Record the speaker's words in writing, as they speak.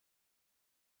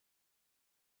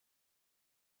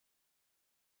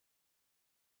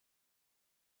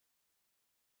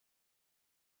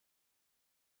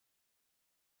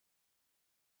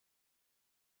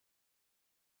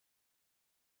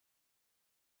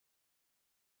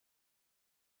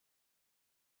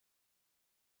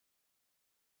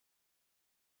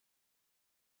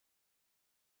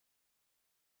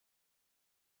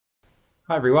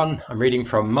Hi everyone, I'm reading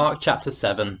from Mark chapter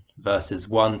 7, verses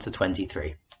 1 to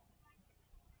 23.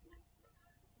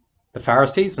 The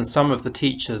Pharisees and some of the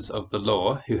teachers of the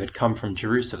law who had come from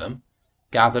Jerusalem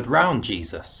gathered round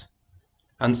Jesus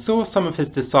and saw some of his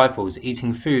disciples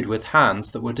eating food with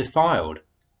hands that were defiled,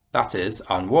 that is,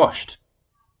 unwashed.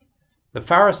 The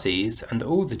Pharisees and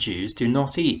all the Jews do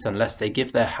not eat unless they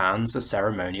give their hands a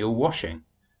ceremonial washing,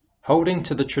 holding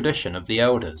to the tradition of the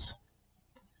elders.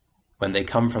 When they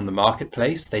come from the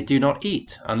marketplace, they do not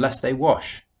eat unless they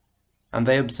wash, and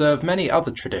they observe many other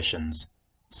traditions,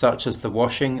 such as the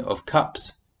washing of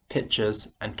cups,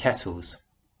 pitchers, and kettles.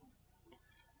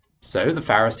 So the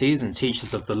Pharisees and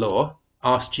teachers of the law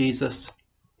asked Jesus,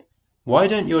 "Why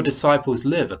don't your disciples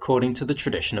live according to the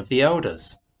tradition of the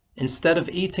elders, instead of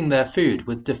eating their food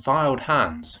with defiled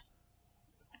hands?"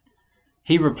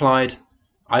 He replied,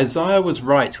 "Isaiah was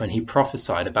right when he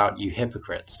prophesied about you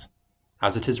hypocrites.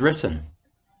 As it is written,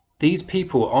 'These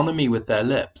people honor me with their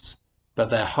lips, but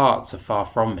their hearts are far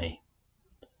from me.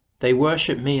 They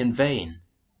worship me in vain.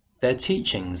 Their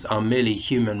teachings are merely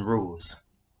human rules.'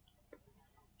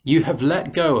 You have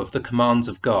let go of the commands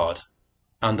of God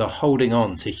and are holding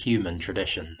on to human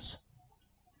traditions."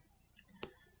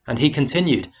 And he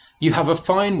continued, "You have a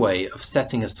fine way of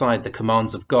setting aside the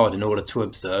commands of God in order to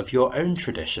observe your own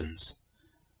traditions.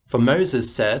 For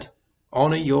Moses said,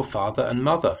 'Honor your father and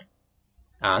mother,'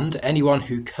 and anyone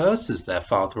who curses their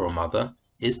father or mother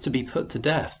is to be put to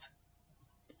death.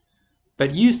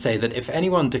 But you say that if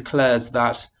anyone declares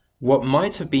that what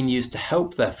might have been used to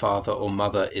help their father or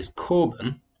mother is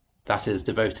korban, that is,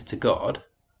 devoted to God,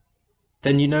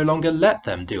 then you no longer let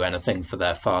them do anything for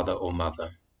their father or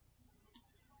mother.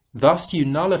 Thus you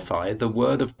nullify the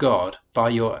word of God by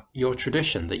your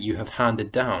tradition that you have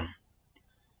handed down.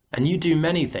 And you do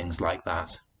many things like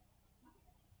that."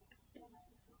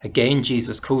 Again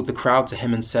Jesus called the crowd to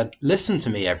him and said, "Listen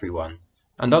to me, everyone,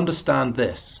 and understand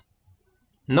this.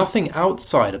 Nothing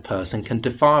outside a person can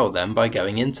defile them by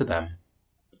going into them.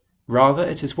 Rather,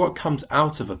 it is what comes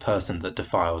out of a person that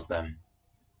defiles them."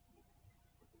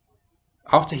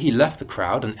 After he left the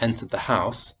crowd and entered the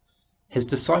house, his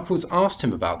disciples asked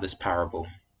him about this parable.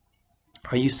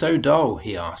 "Are you so dull?"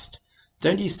 he asked.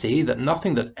 "Don't you see that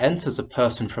nothing that enters a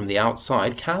person from the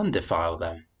outside can defile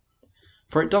them?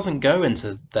 For it doesn't go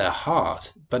into their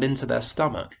heart, but into their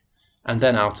stomach, and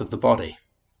then out of the body."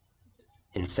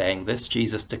 In saying this,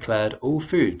 Jesus declared all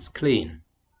foods clean.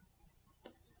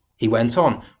 He went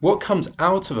on, "What comes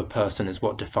out of a person is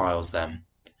what defiles them.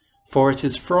 For it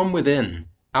is from within,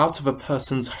 out of a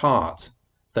person's heart,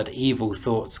 that evil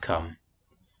thoughts come: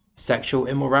 sexual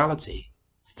immorality,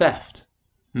 theft,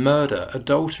 murder,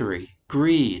 adultery,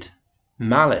 greed,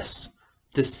 malice,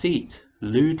 deceit,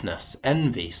 lewdness,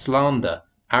 envy, slander,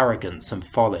 arrogance, and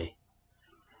folly.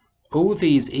 All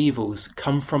these evils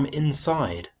come from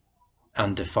inside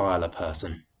and defile a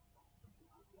person."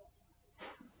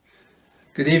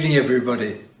 Good evening,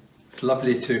 everybody. It's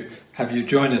lovely to have you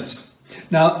join us.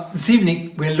 Now, this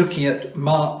evening we're looking at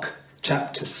Mark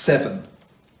chapter 7.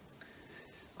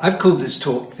 I've called this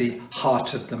talk the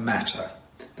heart of the matter.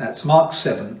 That's Mark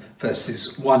 7,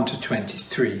 verses 1 to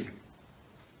 23.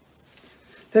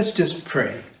 Let's just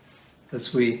pray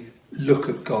as we look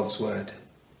at God's word.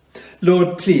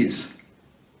 Lord, please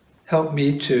help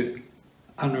me to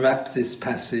unwrap this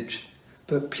passage,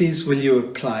 but please will you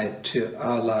apply it to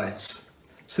our lives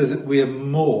so that we are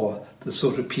more the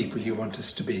sort of people you want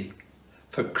us to be.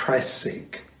 For Christ's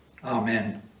sake.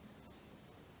 Amen.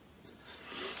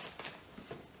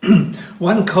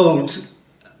 One cold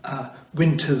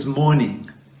winter's morning,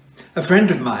 a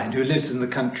friend of mine who lives in the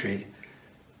country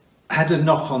had a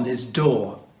knock on his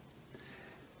door.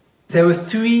 There were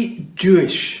 3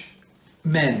 Jewish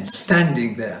men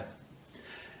standing there.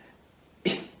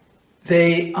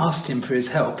 They asked him for his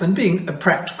help, and being a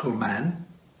practical man,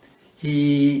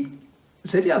 he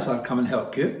said, "Yes, I'll come and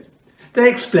help you."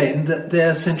 They explained that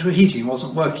their central heating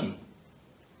wasn't working.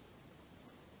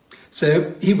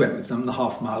 So he went with them the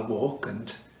half-mile walk,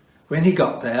 and when he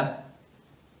got there,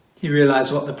 he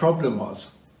realised what the problem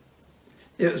was.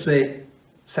 It was a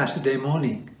Saturday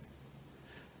morning.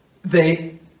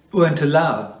 They weren't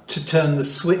allowed to turn the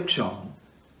switch on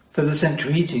for the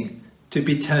central heating to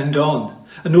be turned on,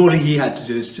 and all he had to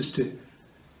do is just to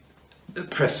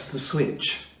press the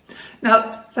switch.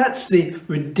 Now, that's the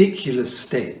ridiculous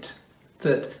state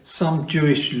that some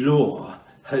Jewish law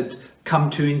had come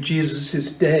to in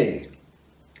Jesus' day.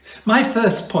 My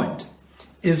first point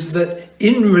is that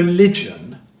in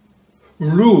religion,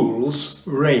 rules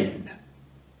reign.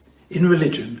 In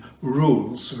religion,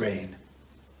 rules reign.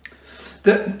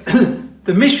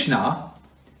 The Mishnah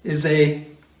is a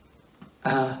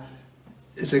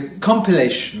is a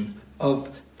compilation of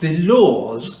the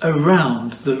laws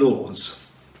around the laws.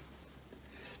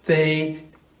 They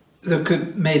were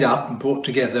made up and brought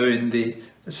together in the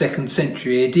 2nd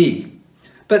century AD,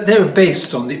 but they were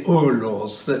based on the oral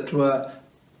laws that were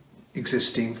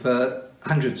existing for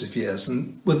hundreds of years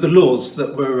and were the laws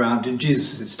that were around in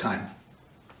Jesus' time.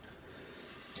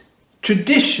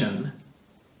 Tradition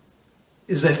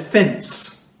is a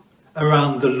fence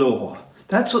around the law.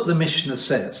 That's what the Mishnah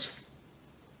says.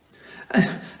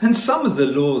 And some of the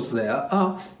laws there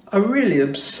are really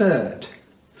absurd.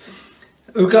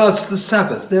 In regards to the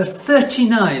Sabbath, there are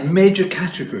 39 major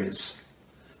categories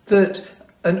that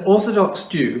an Orthodox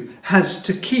Jew has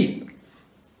to keep.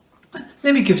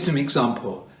 Let me give you an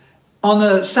example. On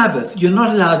a Sabbath, you're not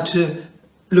allowed to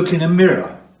look in a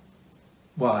mirror.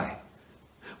 Why?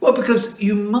 Well, because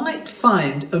you might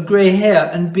find a grey hair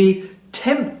and be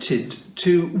tempted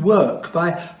to work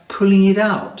by pulling it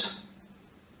out.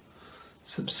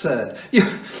 It's absurd.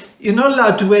 You're not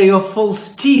allowed to wear your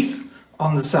false teeth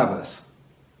on the Sabbath.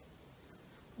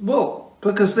 Well,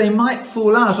 because they might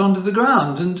fall out onto the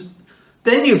ground and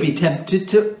then you'll be tempted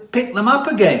to pick them up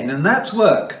again, and that's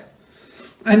work.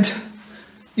 And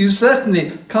you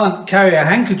certainly can't carry a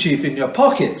handkerchief in your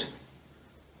pocket.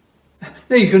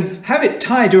 Now, you can have it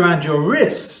tied around your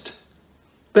wrist,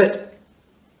 but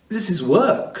this is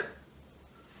work.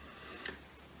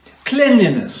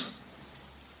 Cleanliness.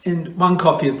 In one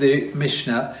copy of the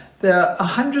Mishnah, there are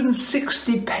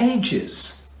 160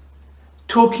 pages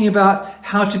talking about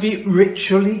how to be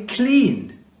ritually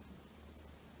clean.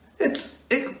 It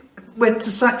went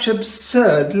to such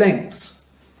absurd lengths.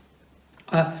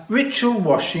 Ritual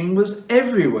washing was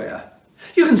everywhere.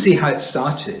 You can see how it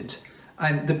started.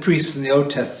 And the priests in the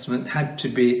Old Testament had to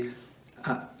be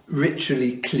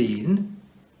ritually clean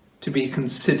to be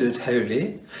considered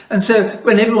holy. And so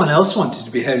when everyone else wanted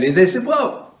to be holy, they said,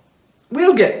 well,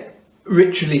 we'll get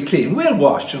ritually clean. We'll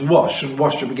wash and wash and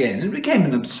wash them again. And it became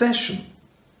an obsession.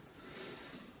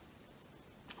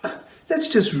 Let's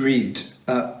just read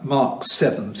Mark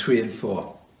 7, 3 and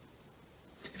 4.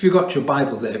 If you've got your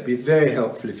Bible there, it'd be very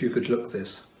helpful if you could look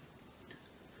this.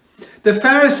 The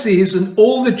Pharisees and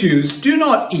all the Jews do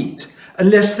not eat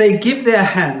unless they give their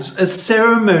hands a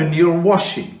ceremonial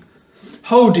washing,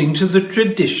 holding to the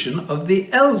tradition of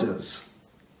the elders.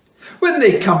 When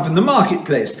they come from the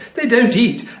marketplace, they don't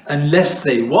eat unless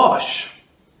they wash.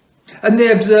 And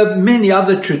they observe many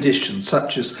other traditions,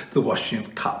 such as the washing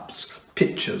of cups,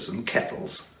 pitchers and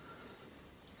kettles.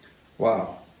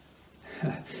 Wow.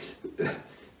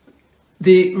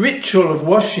 The ritual of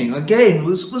washing, again,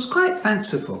 was quite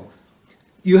fanciful.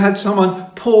 You had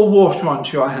someone pour water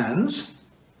onto your hands,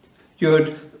 you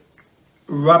would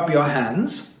rub your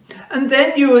hands, and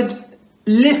then you would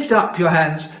lift up your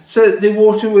hands so that the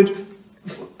water would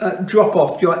drop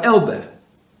off your elbow.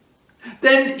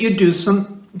 Then you'd do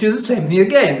the same thing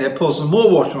again. They'd pour some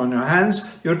more water on your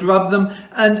hands, you'd rub them,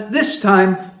 and this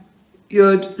time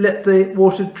you'd let the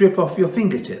water drip off your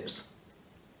fingertips.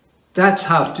 That's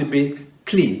how to be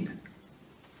clean.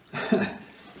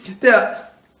 There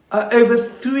are over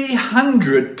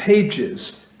 300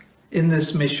 pages in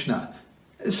this Mishnah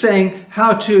saying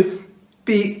how to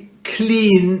be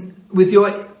clean with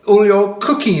all your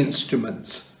cooking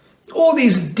instruments. All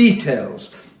these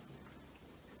details.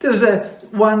 There was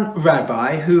one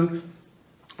rabbi who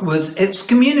was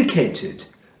excommunicated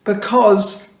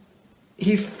because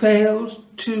he failed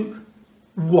to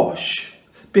wash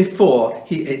before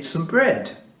he ate some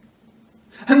bread.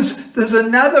 And there's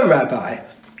another rabbi.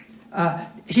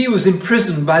 He was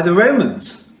imprisoned by the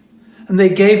Romans, and they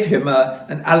gave him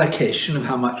an allocation of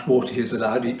how much water he was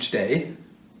allowed each day.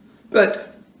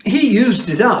 But he used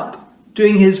it up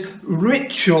doing his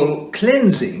ritual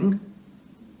cleansing,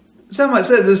 so much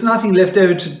so there's nothing left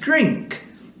over to drink,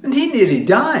 and he nearly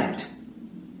died.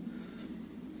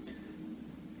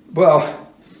 Well,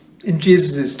 in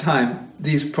Jesus' time,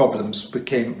 these problems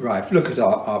became rife. Look at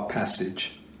our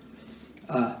passage.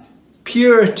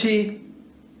 Purity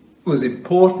was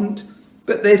important,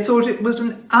 but they thought it was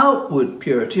an outward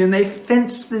purity, and they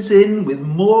fenced this in with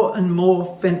more and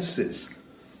more fences.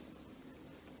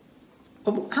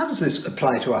 Well, how does this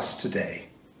apply to us today?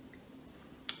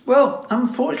 Well,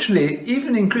 unfortunately,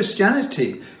 even in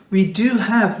Christianity, we do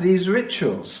have these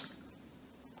rituals.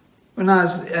 When I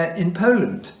was in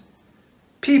Poland,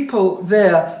 people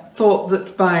there thought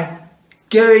that by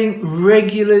going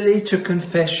regularly to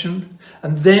confession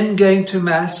and then going to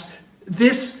Mass,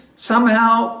 this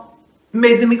somehow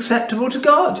made them acceptable to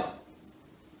God.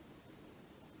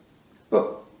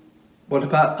 Well, what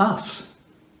about us?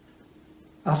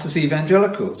 Us as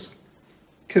evangelicals?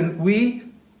 Can we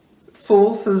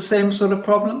fall for the same sort of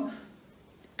problem?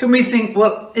 Can we think,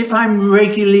 well, if I'm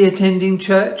regularly attending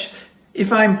church,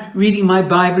 if I'm reading my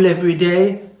Bible every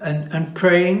day and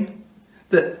praying,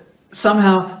 that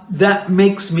somehow that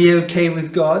makes me okay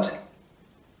with God?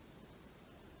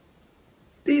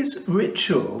 These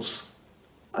rituals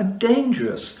are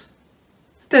dangerous.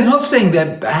 They're not saying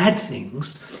they're bad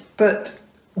things, but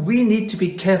we need to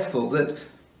be careful that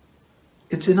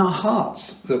it's in our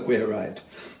hearts that we're right.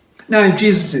 Now, in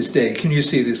Jesus' day, can you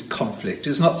see this conflict?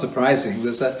 It's not surprising.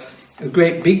 There's a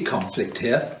great big conflict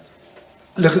here.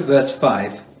 Look at verse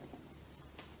 5.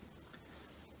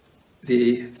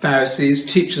 The Pharisees,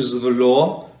 teachers of the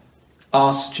law,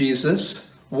 asked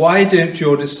Jesus, "Why don't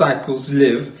your disciples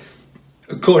live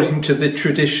according to the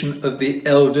tradition of the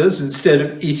elders instead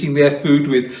of eating their food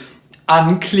with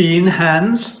unclean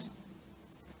hands?"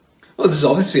 Well, this is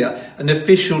obviously an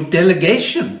official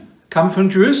delegation come from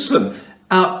Jerusalem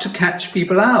out to catch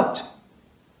people out.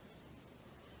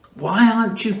 Why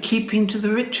aren't you keeping to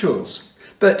the rituals?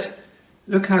 But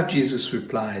look how Jesus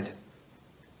replied.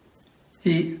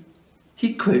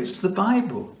 He quotes the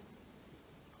Bible.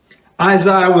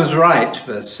 Isaiah was right,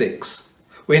 verse 6,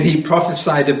 when he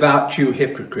prophesied about you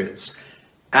hypocrites.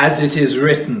 As it is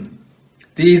written,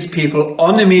 "These people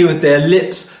honor me with their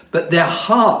lips, but their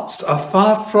hearts are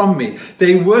far from me.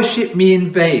 They worship me in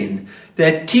vain.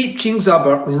 Their teachings are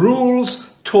but rules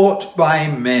taught by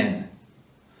men."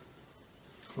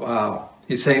 Wow.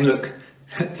 He's saying, look,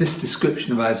 this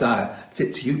description of Isaiah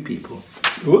fits you people.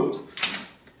 Whoops.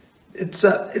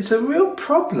 It's a real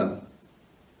problem.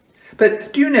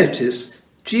 But do you notice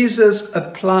Jesus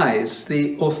applies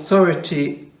the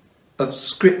authority of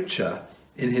Scripture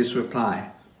in his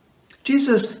reply?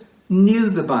 Jesus knew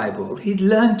the Bible. He'd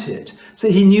learnt it. So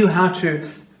he knew how to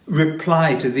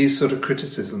reply to these sort of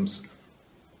criticisms.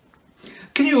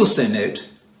 Can you also note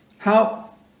how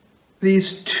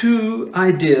these two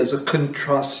ideas are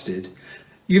contrasted?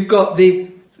 You've got the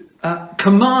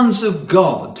commands of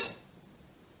God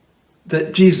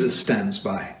that Jesus stands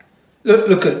by.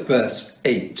 Look at verse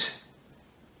 8.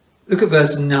 Look at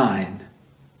verse 9.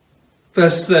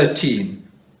 Verse 13.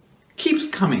 Keeps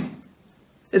coming.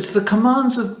 It's the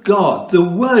commands of God, the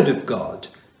word of God,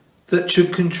 that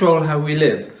should control how we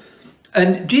live.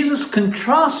 And Jesus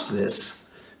contrasts this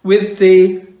with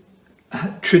the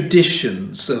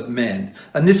traditions of men.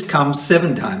 And this comes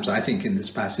 7 times, I think, in this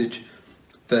passage.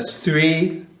 Verse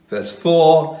 3, verse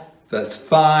 4, verse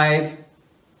 5,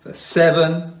 verse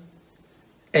 7,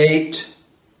 8,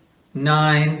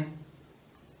 9,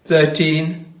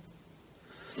 13.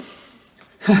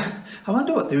 I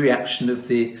wonder what the reaction of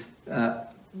the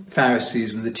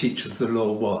Pharisees and the teachers of the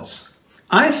law was.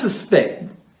 I suspect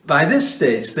by this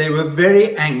stage they were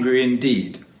very angry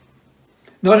indeed.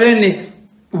 Not only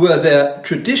were there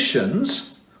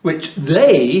traditions which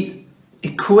they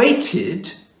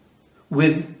equated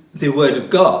with the word of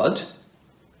God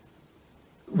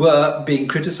were being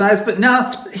criticized, but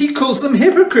now he calls them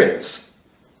hypocrites.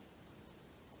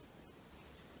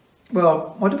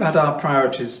 Well, what about our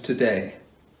priorities today?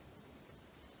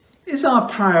 Is our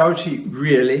priority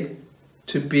really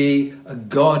to be a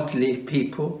godly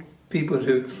people, people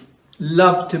who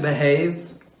love to behave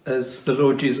as the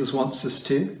Lord Jesus wants us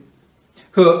to,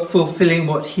 who are fulfilling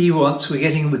what he wants? We're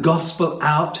getting the gospel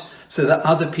out so that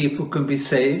other people can be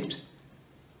saved.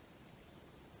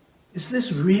 Is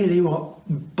this really what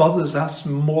bothers us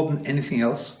more than anything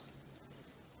else?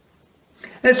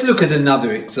 Let's look at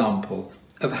another example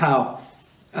of how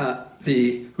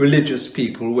the religious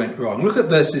people went wrong. Look at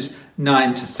verses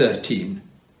 9 to 13.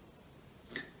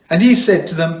 And he said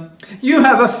to them, "You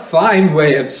have a fine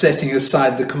way of setting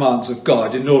aside the commands of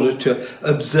God in order to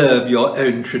observe your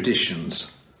own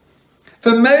traditions.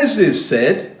 For Moses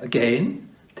said," again,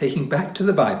 taking back to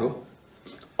the Bible,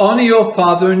 "Honor your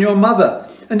father and your mother,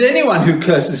 and anyone who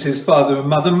curses his father and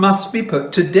mother must be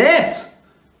put to death.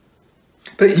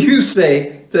 But you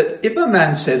say that if a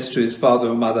man says to his father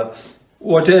or mother,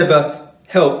 'Whatever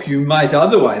help you might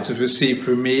otherwise have received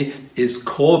from me is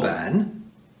korban,'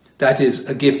 that is,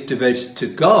 a gift devoted to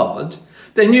God,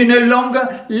 then you no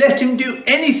longer let him do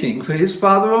anything for his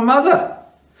father or mother.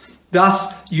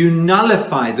 Thus you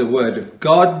nullify the word of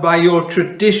God by your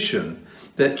tradition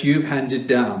that you've handed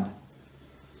down."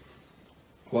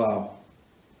 Wow.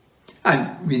 And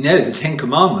we know the 10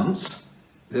 Commandments,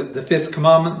 the 5th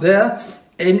commandment there,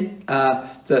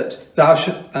 that thou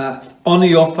shalt honour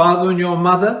your father and your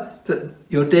mother, that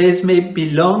your days may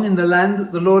be long in the land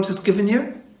that the Lord has given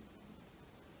you.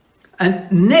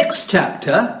 And next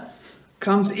chapter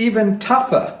comes even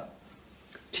tougher.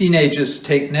 Teenagers,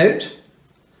 take note.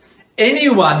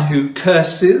 "Anyone who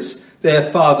curses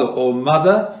their father or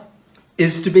mother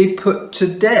is to be put to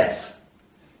death.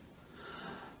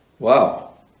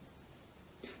 Wow.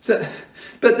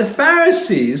 But the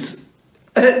Pharisees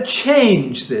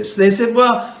changed this. They said,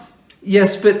 well,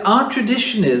 yes, but our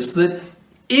tradition is that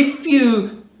if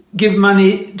you give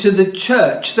money to the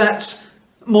church, that's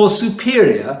more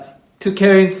superior to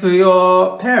caring for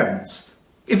your parents.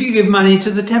 If you give money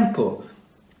to the temple,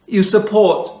 you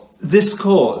support this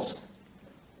cause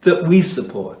that we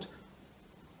support.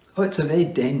 Oh, it's a very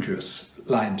dangerous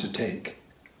line to take.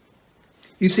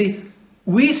 You see,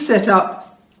 we set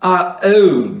up our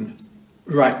own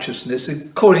righteousness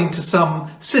according to some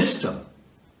system.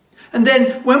 And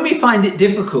then when we find it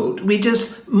difficult, we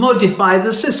just modify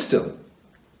the system.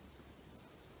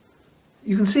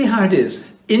 You can see how it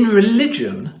is. In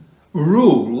religion,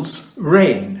 rules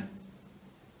reign.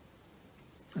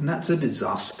 And that's a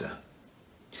disaster.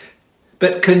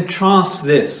 But contrast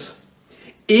this.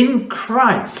 In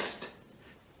Christ,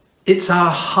 it's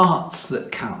our hearts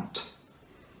that count.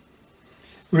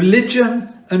 Religion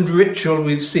and ritual,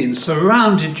 we've seen,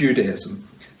 surrounded Judaism.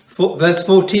 Verse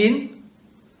 14.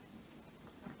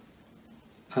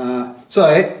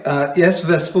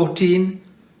 Verse 14.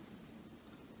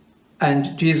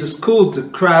 And Jesus called the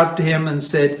crowd to him and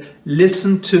said,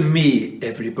 listen to me,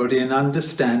 everybody, and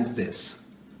understand this.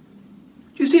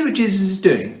 Do you see what Jesus is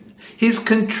doing? He's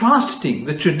contrasting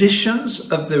the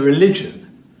traditions of the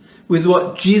religion with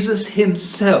what Jesus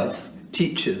himself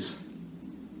teaches.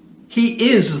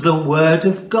 He is the Word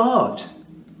of God.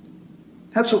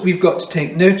 That's what we've got to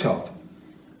take note of.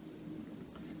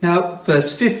 Now,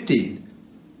 verse 15.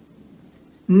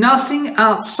 Nothing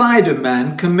outside a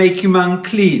man can make him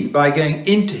unclean by going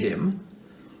into him.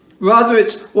 Rather,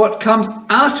 it's what comes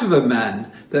out of a man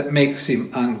that makes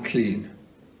him unclean.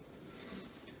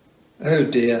 Oh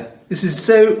dear, this is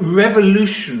so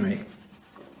revolutionary.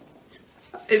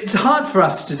 It's hard for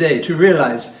us today to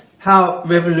realize how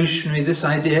revolutionary this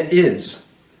idea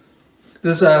is.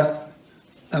 There's a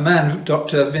man,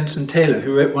 Dr. Vincent Taylor,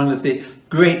 who wrote one of the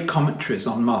great commentaries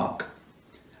on Mark.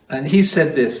 And he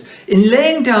said this, in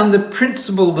laying down the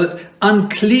principle that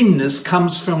uncleanness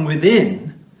comes from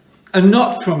within and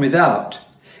not from without,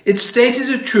 it stated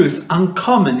a truth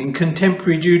uncommon in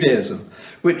contemporary Judaism,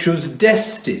 which was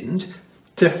destined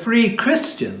to free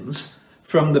Christians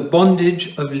from the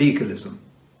bondage of legalism.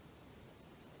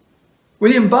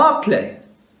 William Barclay,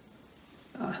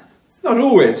 not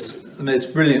always the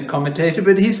most brilliant commentator,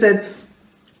 but he said,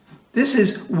 this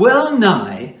is well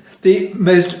nigh the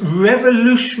most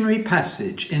revolutionary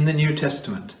passage in the New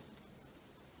Testament.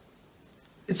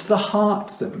 It's the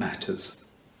heart that matters.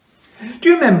 Do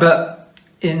you remember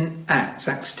in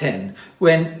Acts 10,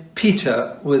 when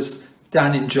Peter was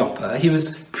down in Joppa, he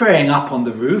was praying up on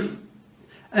the roof,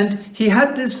 and he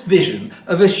had this vision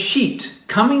of a sheet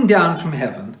coming down from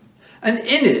heaven, and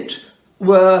in it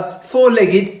were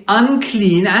four-legged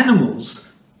unclean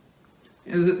animals.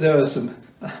 There were some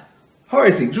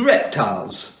horrid things,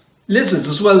 reptiles, lizards,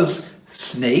 as well as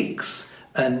snakes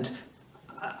and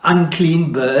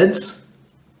unclean birds.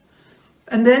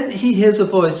 And then he hears a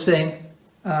voice saying,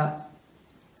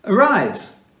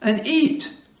 arise and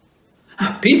eat.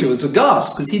 Peter was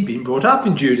aghast because he'd been brought up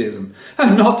in Judaism.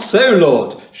 Oh, not so,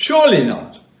 Lord, surely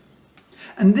not.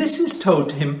 And this is told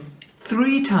to him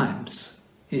 3 times.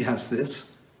 He has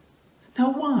this.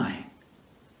 Now why?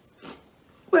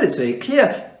 Well, it's very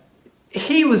clear.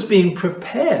 He was being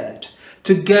prepared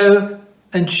to go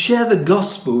and share the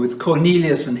gospel with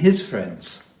Cornelius and his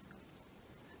friends.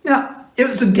 Now, it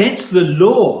was against the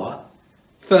law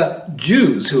for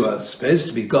Jews, who are supposed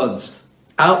to be God's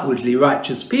outwardly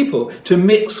righteous people, to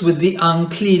mix with the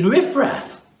unclean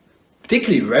riffraff,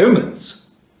 particularly Romans.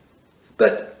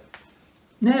 But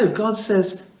no, God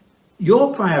says,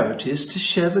 your priority is to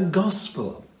share the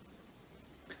gospel.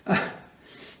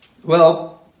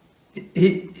 Well,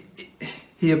 he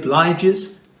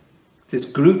obliges. This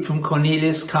group from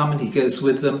Cornelius come and he goes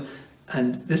with them,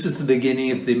 and this is the beginning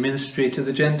of the ministry to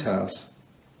the Gentiles.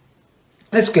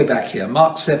 Let's go back here,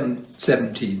 Mark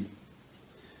 7:17.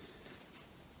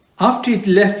 After he'd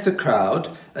left the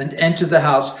crowd and entered the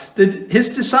house,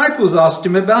 his disciples asked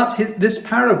him about this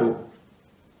parable.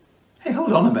 Hey,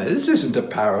 hold on a minute, this isn't a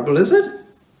parable, is it?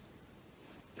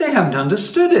 They haven't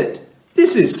understood it.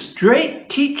 This is straight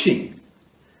teaching.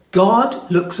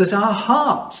 God looks at our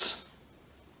hearts.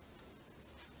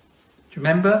 Do you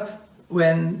remember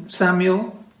when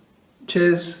Samuel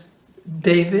chose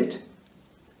David?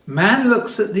 Man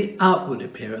looks at the outward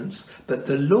appearance, but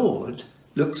the Lord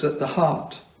looks at the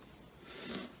heart.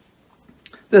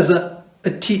 There's a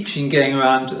teaching going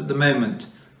around at the moment.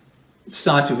 It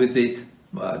started with it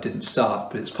didn't start,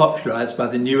 but it's popularised by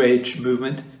the New Age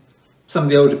movement. Some of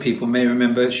the older people may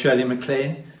remember Shirley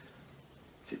MacLaine.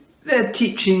 They're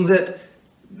teaching that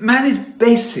man is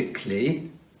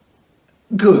basically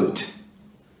good.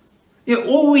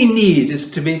 All we need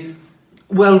is to be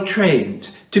well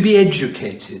trained, to be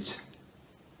educated.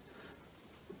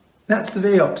 That's the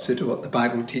very opposite of what the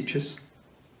Bible teaches.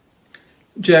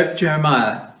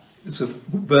 Jeremiah, it's a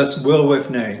verse well worth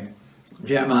knowing.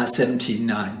 Jeremiah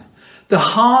 17:9. The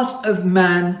heart of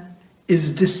man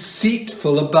is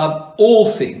deceitful above all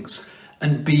things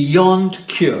and beyond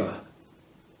cure.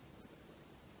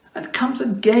 It comes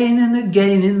again and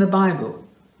again in the Bible.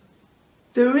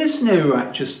 There is no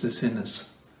righteousness in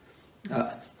us.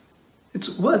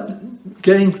 It's worth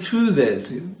going through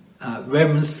those.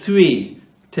 Romans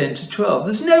 3:10-12.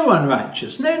 There's no one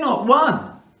righteous, no, not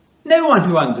one. No one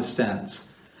who understands.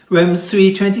 Romans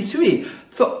 3:23.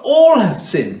 For all have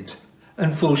sinned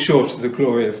and fall short of the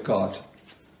glory of God.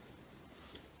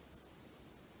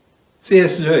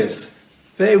 C.S. Lewis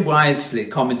very wisely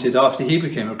commented after he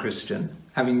became a Christian,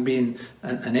 having been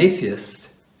an atheist,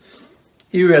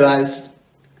 he realized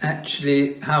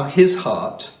actually how his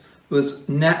heart was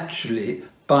naturally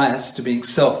biased to being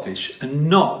selfish and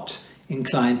not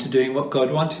inclined to doing what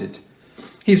God wanted.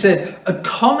 He said, a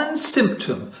common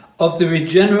symptom of the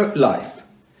regenerate life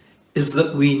is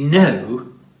that we know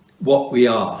what we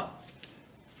are.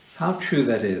 How true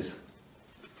that is.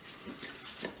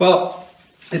 Well,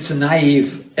 it's a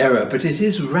naive error, but it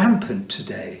is rampant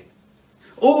today.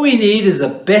 All we need is a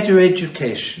better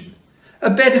education, a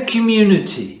better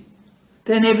community.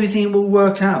 Then everything will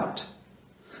work out.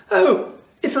 Oh,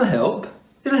 it'll help.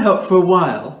 It'll help for a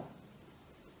while,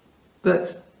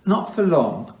 but not for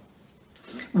long.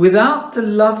 Without the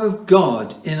love of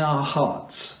God in our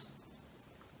hearts,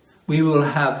 we will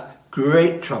have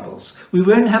great troubles. We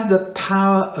won't have the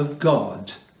power of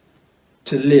God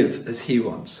to live as he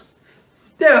wants.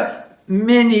 There are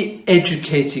many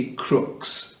educated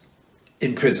crooks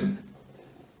in prison.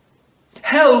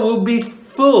 Hell will be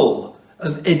full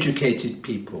of educated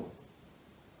people.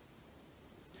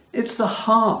 It's the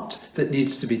heart that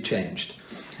needs to be changed.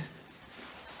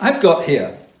 I've got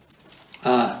here,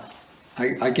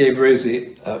 I gave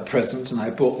Rosie a present and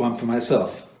I bought one for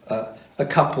myself. A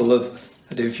couple of,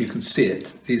 I don't know if you can see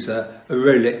it, these are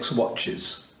Rolex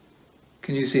watches.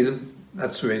 Can you see them?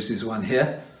 That's Rosie's one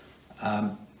here.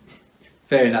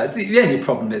 Very nice. The only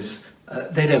problem is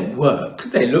they don't work.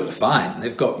 They look fine.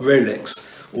 They've got Rolex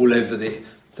all over the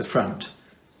front.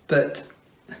 But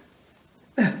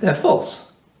they're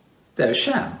false. They're a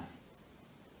sham.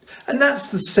 And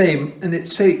that's the same, and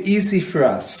it's so easy for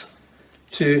us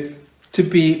to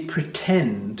be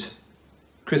pretend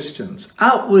Christians.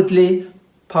 Outwardly,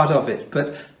 part of it,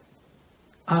 but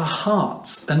our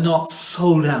hearts are not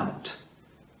sold out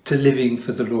to living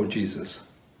for the Lord Jesus.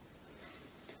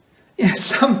 Yes,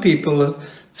 some people have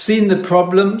seen the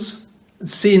problems,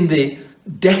 seen the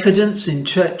decadence in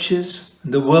churches,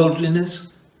 and the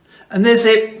worldliness, and they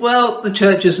say, well, the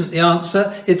church isn't the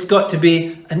answer, it's got to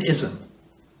be an ism.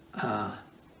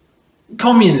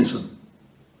 Communism.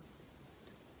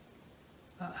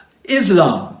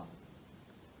 Islam.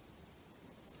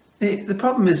 The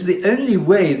problem is the only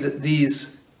way that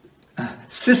these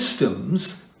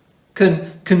systems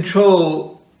can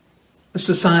control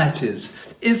societies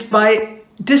is by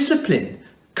discipline,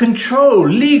 control,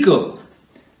 legal,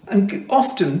 and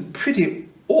often pretty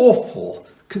awful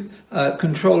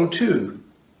control too.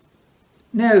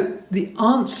 Now, the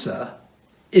answer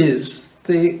is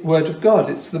the Word of God.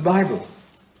 It's the Bible.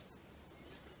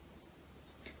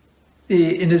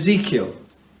 In Ezekiel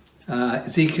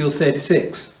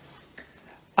 36,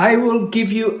 I will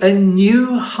give you a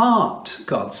new heart,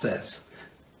 God says.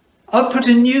 I'll put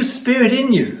a new spirit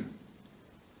in you.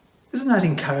 Isn't that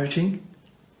encouraging?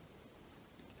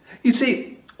 You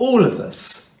see, all of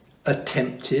us are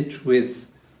tempted with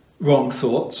wrong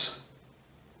thoughts.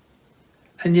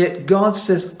 And yet God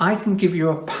says, I can give you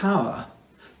a power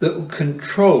that will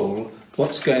control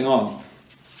what's going on.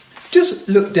 Just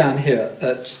look down here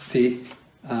at the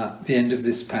end of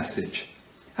this passage.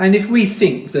 And if we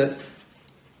think that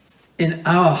in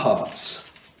our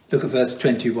hearts, look at verse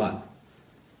 21.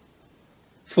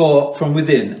 For from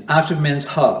within, out of men's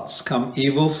hearts come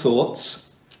evil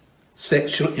thoughts,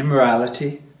 sexual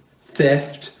immorality,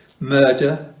 theft,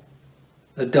 murder,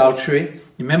 adultery.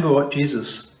 Remember what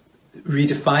Jesus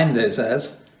redefined those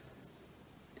as: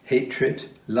 hatred,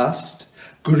 lust,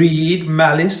 greed,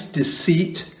 malice,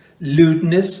 deceit,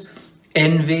 lewdness,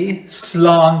 envy,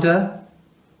 slander,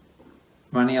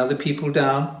 running other people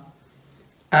down,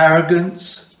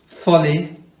 arrogance,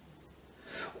 folly.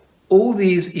 All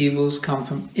these evils come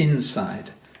from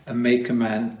inside and make a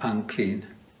man unclean.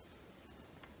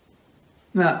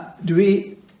 Now, do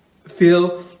we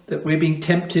feel that we're being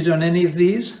tempted on any of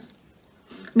these?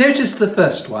 Notice the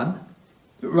first one,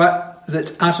 right,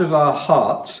 that out of our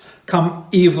hearts come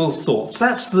evil thoughts.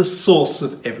 That's the source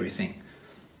of everything.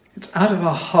 It's out of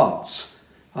our hearts,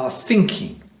 our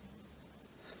thinking.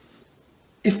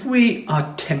 If we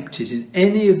are tempted in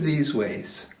any of these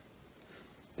ways,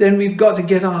 then we've got to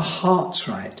get our hearts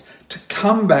right, to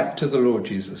come back to the Lord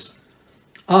Jesus.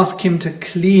 Ask him to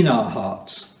clean our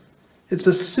hearts. It's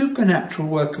a supernatural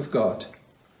work of God.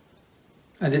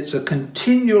 And it's a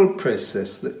continual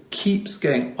process that keeps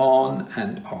going on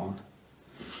and on.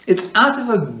 It's out of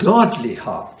a godly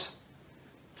heart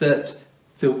that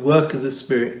the work of the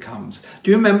Spirit comes. Do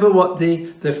you remember what the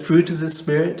fruit of the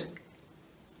Spirit?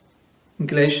 In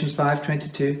Galatians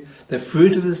 5:22, the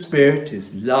fruit of the Spirit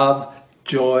is love,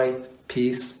 joy,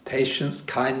 peace, patience,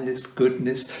 kindness,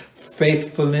 goodness,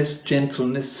 faithfulness,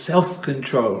 gentleness,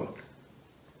 self-control.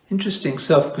 Interesting,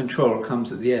 self-control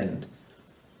comes at the end.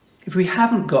 If we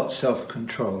haven't got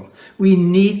self-control, we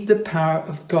need the power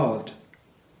of God.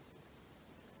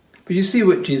 But you see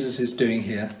what Jesus is doing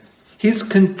here? He's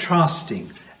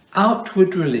contrasting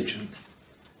outward religion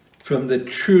from the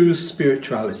true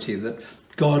spirituality that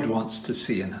God wants to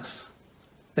see in us.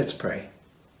 Let's pray.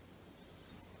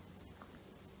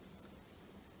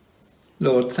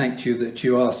 Lord, thank you that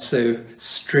you are so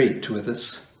straight with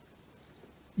us.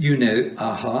 You know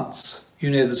our hearts. You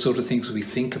know the sort of things we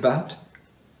think about.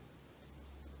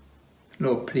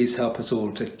 Lord, please help us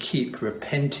all to keep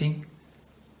repenting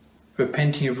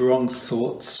of wrong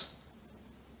thoughts,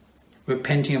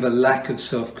 repenting of a lack of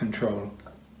self-control.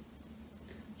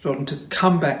 Lord, and to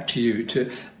come back to you,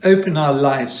 to open our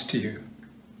lives to you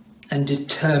and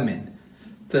determine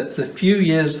that the few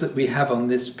years that we have on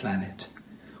this planet,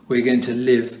 we're going to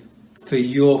live for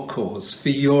your cause, for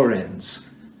your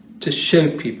ends, to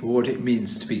show people what it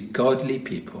means to be godly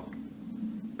people.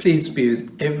 Please be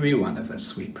with every one of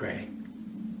us, we pray.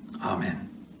 Amen.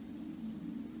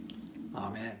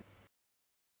 Amen.